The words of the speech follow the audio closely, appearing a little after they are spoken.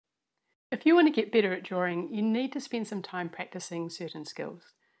If you want to get better at drawing, you need to spend some time practicing certain skills.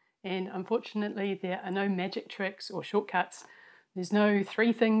 And unfortunately, there are no magic tricks or shortcuts. There's no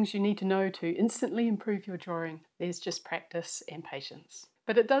 3 things you need to know to instantly improve your drawing. There's just practice and patience.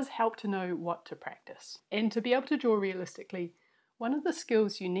 But it does help to know what to practice. And to be able to draw realistically, one of the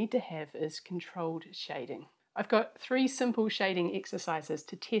skills you need to have is controlled shading. I've got 3 simple shading exercises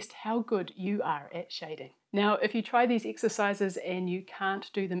to test how good you are at shading. Now, if you try these exercises and you can't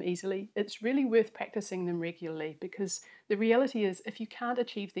do them easily, it's really worth practicing them regularly, because the reality is if you can't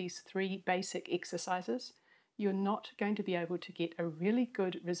achieve these 3 basic exercises, you're not going to be able to get a really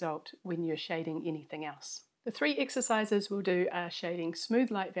good result when you're shading anything else. The 3 exercises we'll do are shading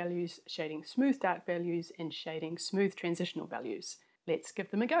smooth light values, shading smooth dark values, and shading smooth transitional values. Let's give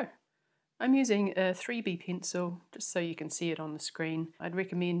them a go. I'm using a 3B pencil, just so you can see it on the screen. I'd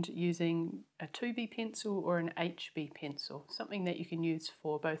recommend using a 2B pencil or an HB pencil, something that you can use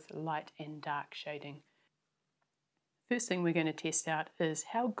for both light and dark shading. First thing we're going to test out is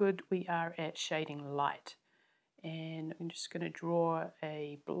how good we are at shading light. And I'm just going to draw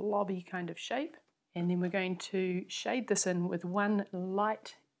a blobby kind of shape, and then we're going to shade this in with one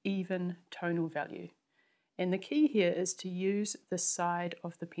light, even tonal value. And the key here is to use the side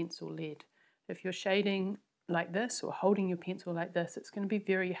of the pencil lead. If you're shading like this or holding your pencil like this, it's going to be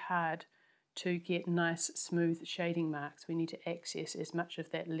very hard to get nice smooth shading marks. We need to access as much of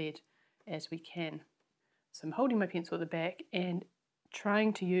that lead as we can. So I'm holding my pencil at the back and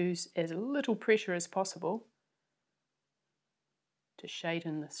trying to use as little pressure as possible to shade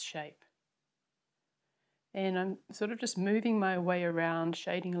in this shape. And I'm sort of just moving my way around,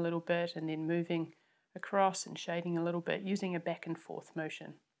 shading a little bit and then moving across and shading a little bit, using a back and forth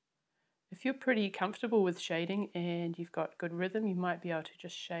motion. If you're pretty comfortable with shading and you've got good rhythm, you might be able to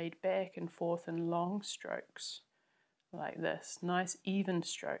just shade back and forth in long strokes like this, nice even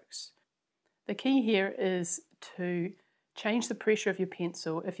strokes. The key here is to change the pressure of your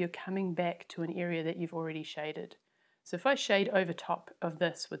pencil if you're coming back to an area that you've already shaded. So if I shade over top of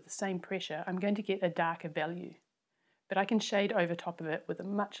this with the same pressure, I'm going to get a darker value. But I can shade over top of it with a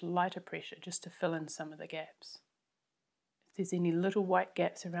much lighter pressure just to fill in some of the gaps. If there's any little white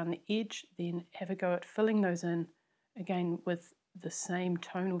gaps around the edge, then have a go at filling those in, again with the same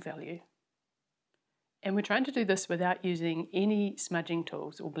tonal value. And we're trying to do this without using any smudging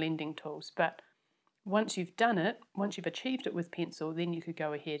tools or blending tools, but once you've done it, once you've achieved it with pencil, then you could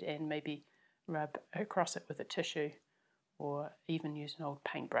go ahead and maybe rub across it with a tissue or even use an old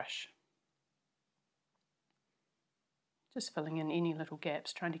paintbrush. Just filling in any little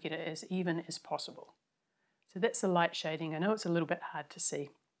gaps, trying to get it as even as possible. So that's the light shading. I know it's a little bit hard to see.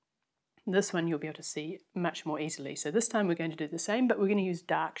 This one you'll be able to see much more easily. So this time we're going to do the same, but we're going to use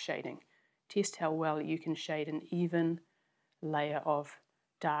dark shading. Test how well you can shade an even layer of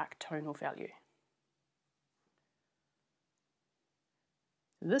dark tonal value.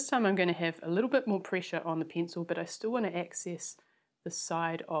 So this time I'm going to have a little bit more pressure on the pencil, but I still want to access the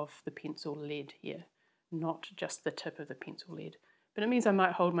side of the pencil lead here, not just the tip of the pencil lead. But it means I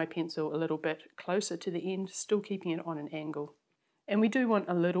might hold my pencil a little bit closer to the end, still keeping it on an angle. And we do want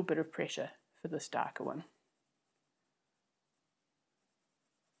a little bit of pressure for this darker one.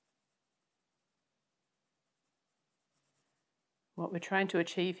 What we're trying to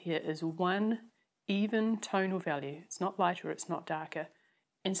achieve here is one even tonal value. It's not lighter, it's not darker.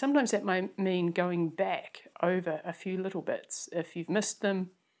 And sometimes that might mean going back over a few little bits if you've missed them,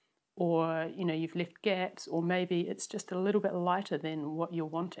 or you've left gaps, or maybe it's just a little bit lighter than what you're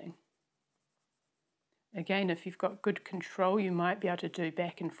wanting. Again, if you've got good control, you might be able to do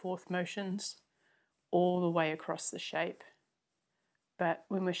back and forth motions all the way across the shape. But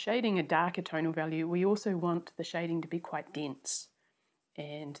when we're shading a darker tonal value, we also want the shading to be quite dense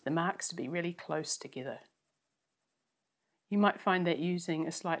and the marks to be really close together. You might find that using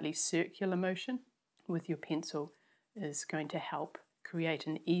a slightly circular motion with your pencil is going to help create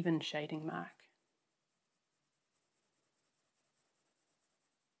an even shading mark.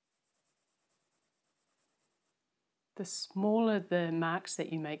 The smaller the marks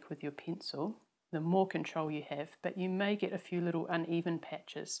that you make with your pencil, the more control you have, but you may get a few little uneven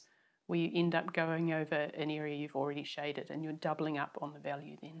patches where you end up going over an area you've already shaded and you're doubling up on the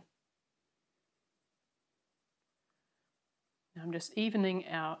value then. Now I'm just evening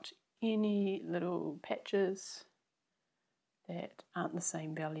out any little patches that aren't the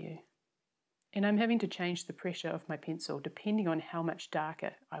same value. And I'm having to change the pressure of my pencil depending on how much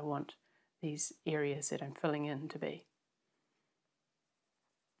darker I want these areas that I'm filling in to be.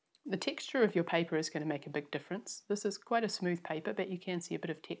 The texture of your paper is going to make a big difference. This is quite a smooth paper, but you can see a bit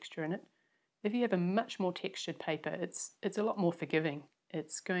of texture in it. If you have a much more textured paper, it's a lot more forgiving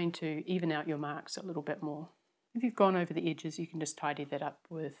it's going to even out your marks a little bit more. If you've gone over the edges, you can just tidy that up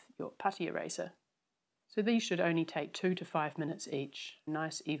with your putty eraser. So these should only take 2 to 5 minutes each. A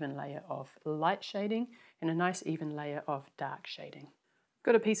nice even layer of light shading and a nice even layer of dark shading.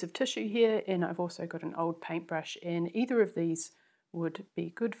 Got a piece of tissue here, and I've also got an old paintbrush, and either of these would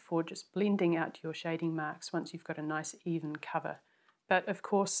be good for just blending out your shading marks once you've got a nice even cover. But of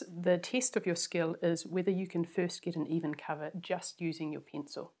course, the test of your skill is whether you can first get an even cover just using your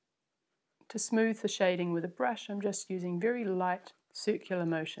pencil. To smooth the shading with a brush, I'm just using very light circular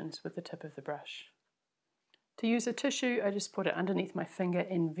motions with the tip of the brush. To use a tissue, I just put it underneath my finger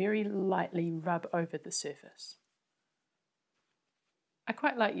and very lightly rub over the surface. I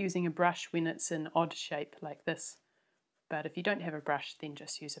quite like using a brush when it's an odd shape like this, but if you don't have a brush, then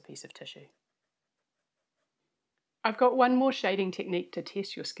just use a piece of tissue. I've got one more shading technique to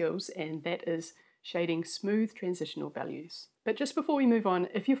test your skills, and that is shading smooth transitional values. But just before we move on,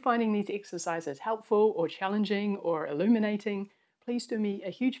 if you're finding these exercises helpful or challenging or illuminating, please do me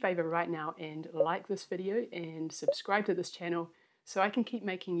a huge favor right now and like this video and subscribe to this channel so I can keep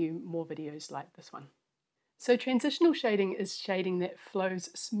making you more videos like this one. So transitional shading is shading that flows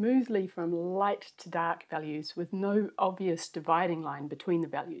smoothly from light to dark values with no obvious dividing line between the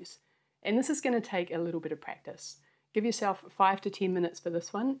values. And this is going to take a little bit of practice. Give yourself 5 to 10 minutes for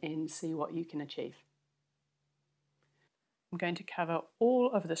this one and see what you can achieve. I'm going to cover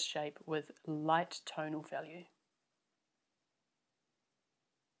all of this shape with light tonal value.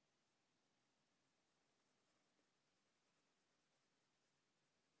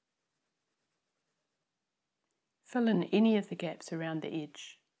 Fill in any of the gaps around the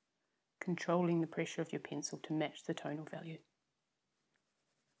edge, controlling the pressure of your pencil to match the tonal value.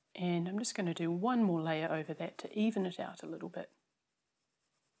 And I'm just going to do one more layer over that to even it out a little bit.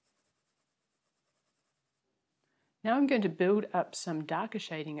 Now I'm going to build up some darker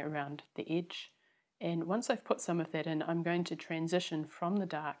shading around the edge, and once I've put some of that in, I'm going to transition from the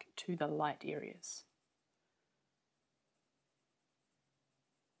dark to the light areas.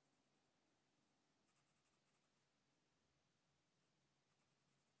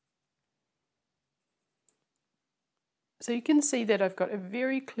 So you can see that I've got a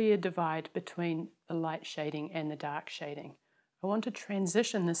very clear divide between the light shading and the dark shading. I want to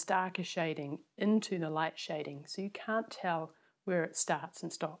transition this darker shading into the light shading so you can't tell where it starts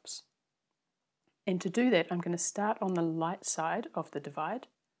and stops. And to do that, I'm going to start on the light side of the divide,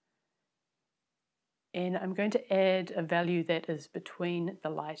 and I'm going to add a value that is between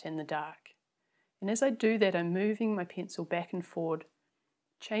the light and the dark. And as I do that, I'm moving my pencil back and forward,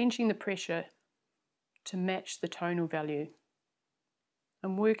 changing the pressure to match the tonal value.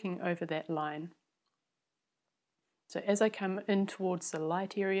 I'm working over that line. So as I come in towards the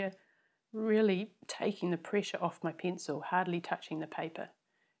light area, really taking the pressure off my pencil, hardly touching the paper.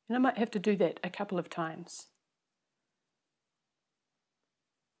 And I might have to do that a couple of times.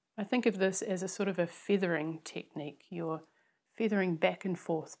 I think of this as a sort of a feathering technique. You're feathering back and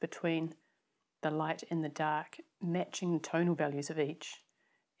forth between the light and the dark, matching the tonal values of each,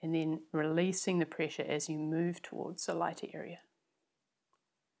 and then releasing the pressure as you move towards the lighter area.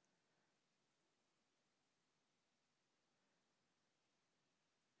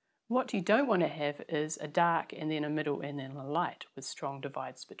 What you don't want to have is a dark and then a middle and then a light with strong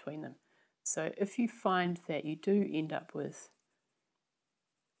divides between them. So if you find that you do end up with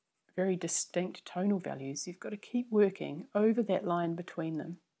very distinct tonal values, you've got to keep working over that line between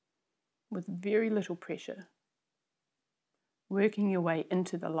them with very little pressure, working your way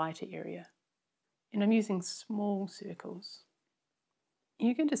into the lighter area. And I'm using small circles.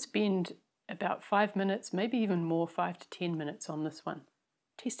 You're going to spend about 5 minutes, maybe even more, 5 to 10 minutes on this one,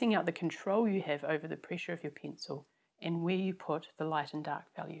 testing out the control you have over the pressure of your pencil and where you put the light and dark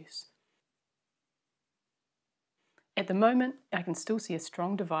values. At the moment, I can still see a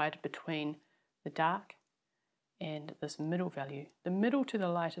strong divide between the dark and this middle value. The middle to the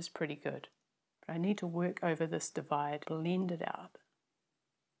light is pretty good, but I need to work over this divide, blend it out.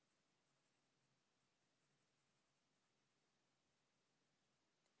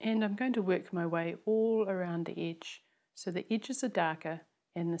 And I'm going to work my way all around the edge so the edges are darker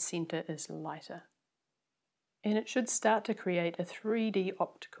and the center is lighter. And it should start to create a 3D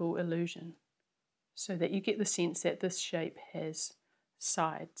optical illusion so that you get the sense that this shape has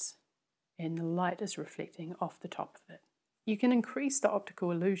sides and the light is reflecting off the top of it. You can increase the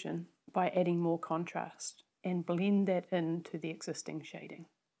optical illusion by adding more contrast and blend that into the existing shading.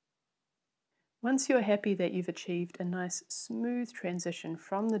 Once you're happy that you've achieved a nice smooth transition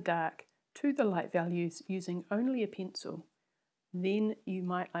from the dark to the light values using only a pencil, then you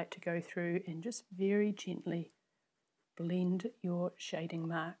might like to go through and just very gently blend your shading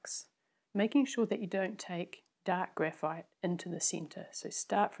marks, making sure that you don't take dark graphite into the center. So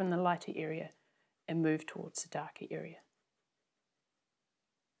start from the lighter area and move towards the darker area.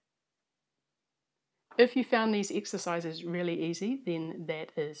 If you found these exercises really easy, then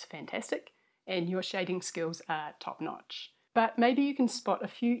that is fantastic and your shading skills are top-notch. But maybe you can spot a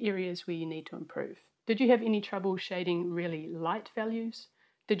few areas where you need to improve. Did you have any trouble shading really light values?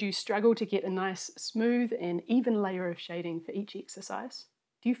 Did you struggle to get a nice, smooth and even layer of shading for each exercise?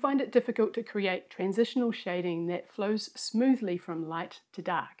 Do you find it difficult to create transitional shading that flows smoothly from light to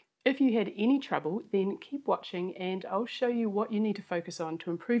dark? If you had any trouble, then keep watching and I'll show you what you need to focus on to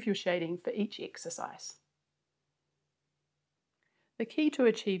improve your shading for each exercise. The key to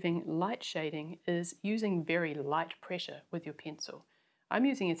achieving light shading is using very light pressure with your pencil. I'm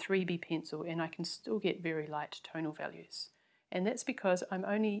using a 3B pencil and I can still get very light tonal values. And that's because I'm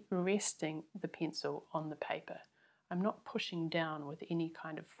only resting the pencil on the paper. I'm not pushing down with any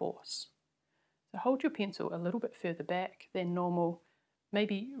kind of force. So hold your pencil a little bit further back than normal,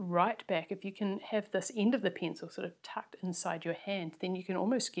 maybe right back. If you can have this end of the pencil sort of tucked inside your hand, then you can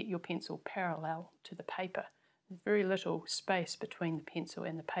almost get your pencil parallel to the paper. There's very little space between the pencil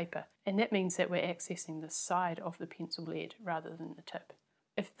and the paper, and that means that we're accessing the side of the pencil lead rather than the tip.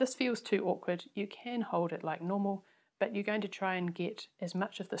 If this feels too awkward, you can hold it like normal, but you're going to try and get as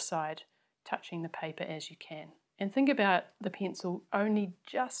much of the side touching the paper as you can. And think about the pencil only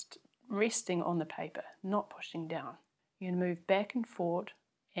just resting on the paper, not pushing down. You're going to move back and forward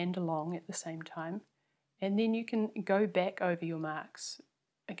and along at the same time, and then you can go back over your marks,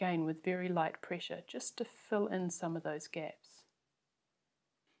 again with very light pressure, just to fill in some of those gaps.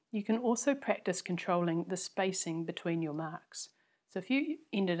 You can also practice controlling the spacing between your marks. So if you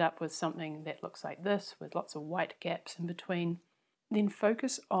ended up with something that looks like this, with lots of white gaps in between, then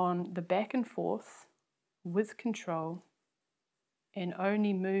focus on the back and forth with control and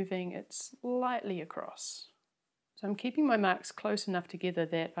only moving it slightly across. So I'm keeping my marks close enough together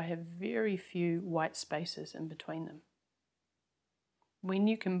that I have very few white spaces in between them. When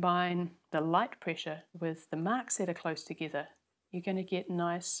you combine the light pressure with the marks that are close together, you're going to get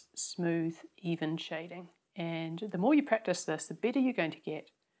nice, smooth, even shading. And the more you practice this, the better you're going to get,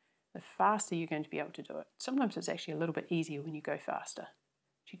 the faster you're going to be able to do it. Sometimes it's actually a little bit easier when you go faster.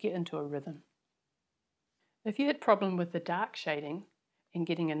 You get into a rhythm. If you had a problem with the dark shading and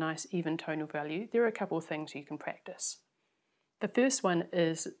getting a nice even tonal value, there are a couple of things you can practice. The first one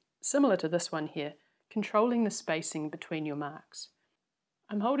is similar to this one here, controlling the spacing between your marks.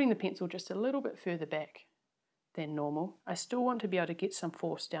 I'm holding the pencil just a little bit further back than normal. I still want to be able to get some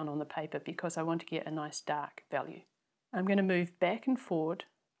force down on the paper because I want to get a nice dark value. I'm going to move back and forward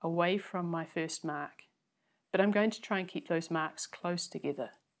away from my first mark, but I'm going to try and keep those marks close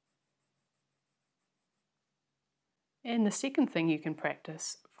together. And the second thing you can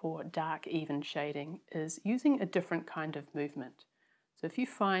practice for dark even shading is using a different kind of movement. So if you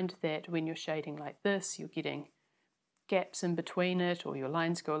find that when you're shading like this, you're getting gaps in between it or your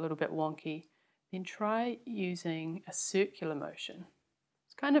lines go a little bit wonky, then try using a circular motion.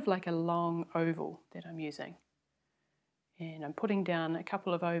 It's kind of like a long oval that I'm using. And I'm putting down a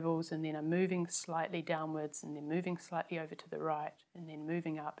couple of ovals and then I'm moving slightly downwards and then moving slightly over to the right and then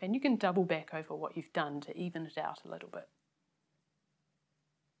moving up. And you can double back over what you've done to even it out a little bit.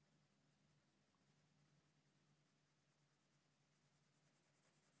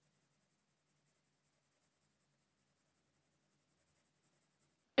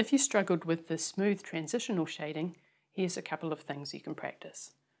 If you struggled with the smooth transitional shading, here's a couple of things you can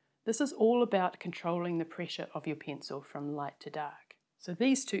practice. This is all about controlling the pressure of your pencil from light to dark. So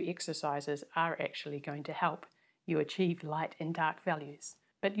these two exercises are actually going to help you achieve light and dark values.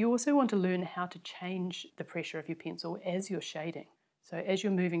 But you also want to learn how to change the pressure of your pencil as you're shading. So as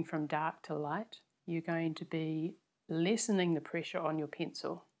you're moving from dark to light, you're going to be lessening the pressure on your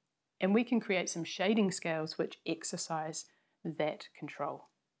pencil. And we can create some shading scales which exercise that control.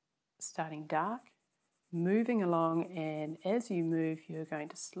 Starting dark, moving along, and as you move, you're going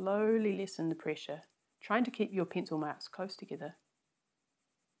to slowly lessen the pressure, trying to keep your pencil marks close together.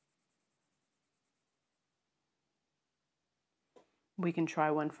 We can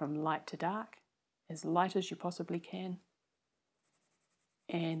try one from light to dark, as light as you possibly can,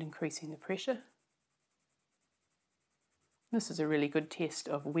 and increasing the pressure. This is a really good test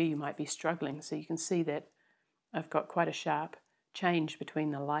of where you might be struggling, so you can see that I've got quite a sharp change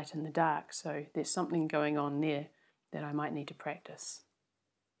between the light and the dark, so there's something going on there that I might need to practice.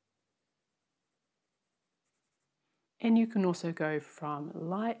 And you can also go from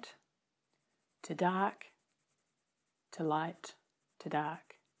light to dark to light to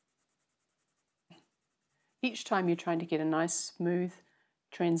dark. Each time you're trying to get a nice smooth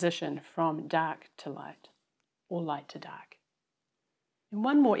transition from dark to light or light to dark. And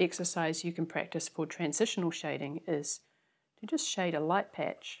one more exercise you can practice for transitional shading is to just shade a light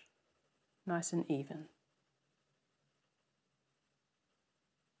patch, nice and even.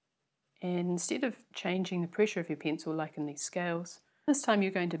 And instead of changing the pressure of your pencil like in these scales, this time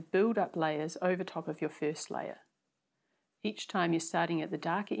you're going to build up layers over top of your first layer. Each time you're starting at the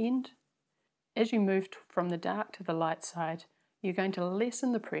darker end. As you move from the dark to the light side, you're going to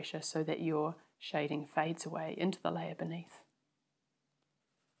lessen the pressure so that your shading fades away into the layer beneath.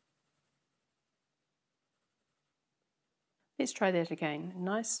 Let's try that again.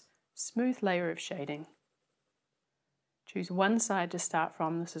 Nice, smooth layer of shading. Choose one side to start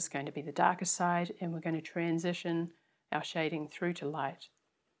from. This is going to be the darker side, and we're going to transition our shading through to light.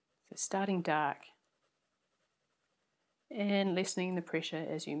 So starting dark and lessening the pressure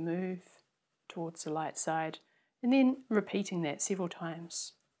as you move towards the light side, and then repeating that several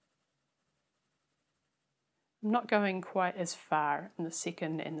times. I'm not going quite as far in the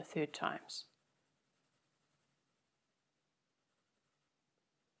second and the third times.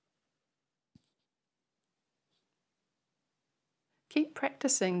 Keep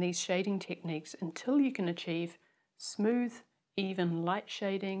practicing these shading techniques until you can achieve smooth, even light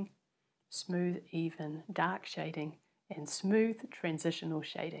shading, smooth, even dark shading, and smooth transitional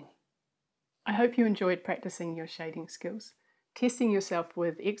shading. I hope you enjoyed practicing your shading skills. Testing yourself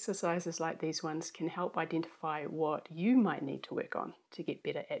with exercises like these ones can help identify what you might need to work on to get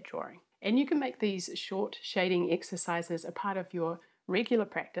better at drawing. And you can make these short shading exercises a part of your regular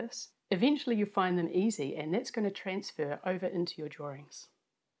practice. Eventually you find them easy, and that's going to transfer over into your drawings.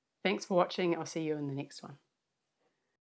 Thanks for watching. I'll see you in the next one.